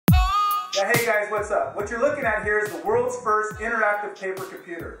Yeah, hey guys, what's up? What you're looking at here is the world's first interactive paper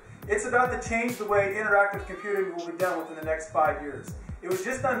computer. It's about to change the way interactive computing will be done within the next 5 years. It was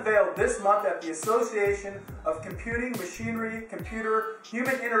just unveiled this month at the Association of Computing, Machinery, Computer,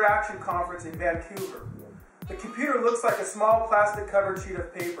 Human Interaction Conference in Vancouver. The computer looks like a small plastic-covered sheet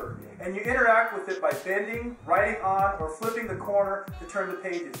of paper, and you interact with it by bending, writing on, or flipping the corner to turn the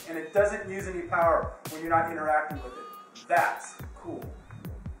pages, and it doesn't use any power when you're not interacting with it. That's cool.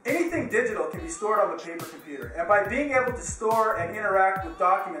 Anything digital can be stored on the paper computer, and by being able to store and interact with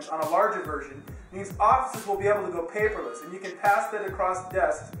documents on a larger version means offices will be able to go paperless, and you can pass that across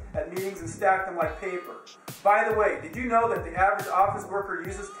desks at meetings and stack them like paper. By the way, did you know that the average office worker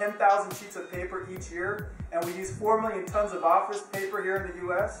uses 10,000 sheets of paper each year, and we use 4 million tons of office paper here in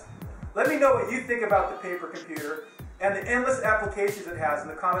the US? Let me know what you think about the paper computer and the endless applications it has in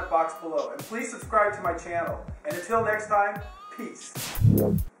the comment box below, and please subscribe to my channel. And until next time, peace.